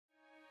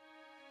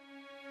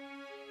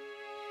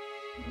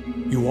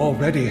You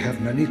already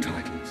have many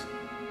titles.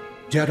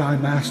 Jedi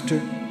Master,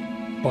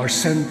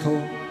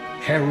 Barcentho,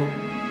 Herald.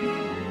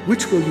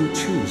 Which will you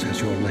choose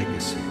as your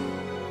legacy?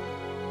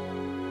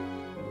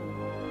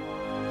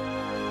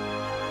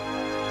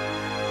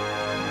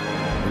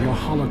 When your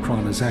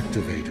holocron is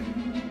activated,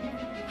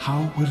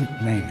 how will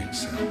it name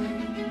itself?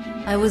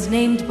 I was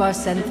named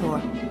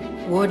Barcentho,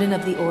 Warden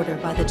of the Order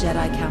by the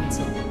Jedi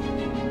Council.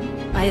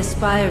 I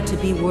aspire to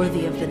be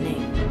worthy of the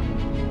name.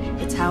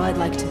 It's how I'd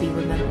like to be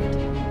remembered.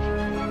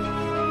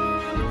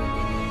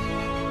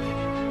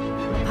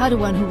 A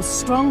Padawan who was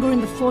stronger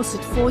in the Force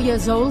at 4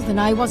 years old than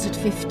I was at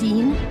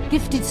 15?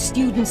 Gifted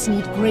students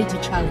need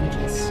greater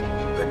challenges.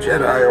 The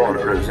Jedi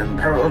Order is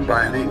imperiled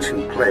by an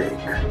ancient plague,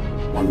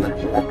 one that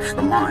warps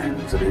the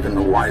minds of even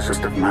the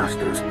wisest of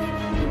masters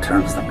and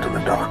turns them to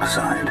the dark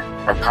side.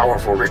 A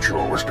powerful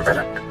ritual was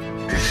developed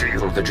to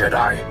shield the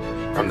Jedi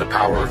from the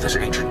power of this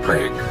ancient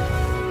plague.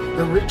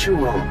 The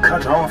ritual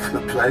cut off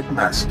the Plague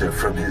Master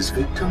from his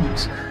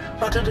victims,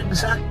 but it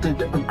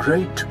exacted a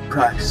great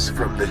price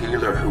from the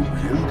healer who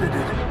wielded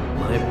it.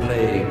 My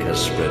plague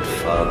has spread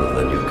farther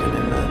than you can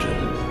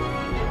imagine.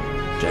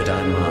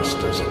 Jedi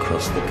Masters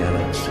across the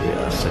galaxy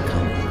are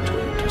succumbing to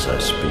it as I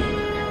speak.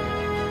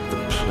 The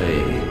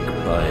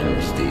plague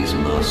binds these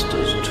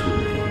Masters to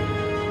me.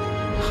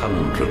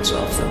 Hundreds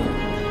of them.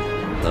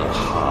 The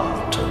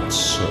heart and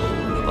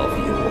soul of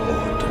your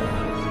order.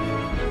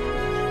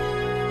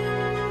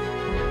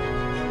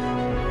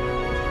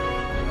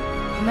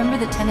 Remember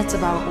the tenets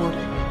of our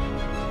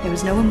order. There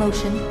is no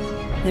emotion,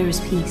 there is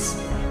peace.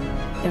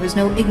 There is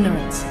no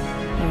ignorance,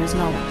 there is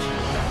knowledge.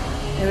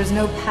 There is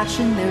no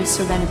passion, there is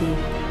serenity.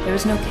 There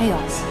is no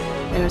chaos,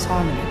 there is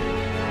harmony.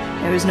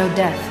 There is no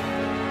death,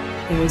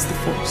 there is the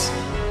Force.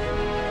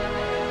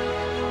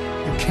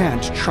 You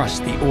can't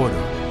trust the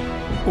Order,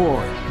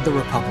 or the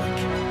Republic.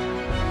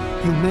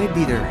 You may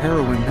be their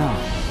heroine now,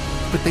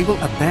 but they will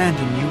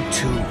abandon you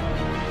too.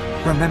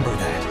 Remember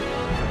that.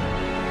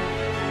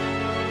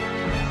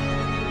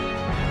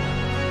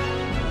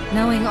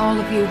 Knowing all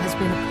of you has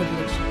been a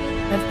privilege.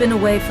 I've been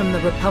away from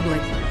the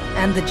Republic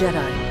and the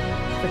Jedi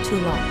for too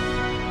long.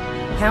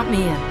 Count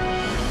me in.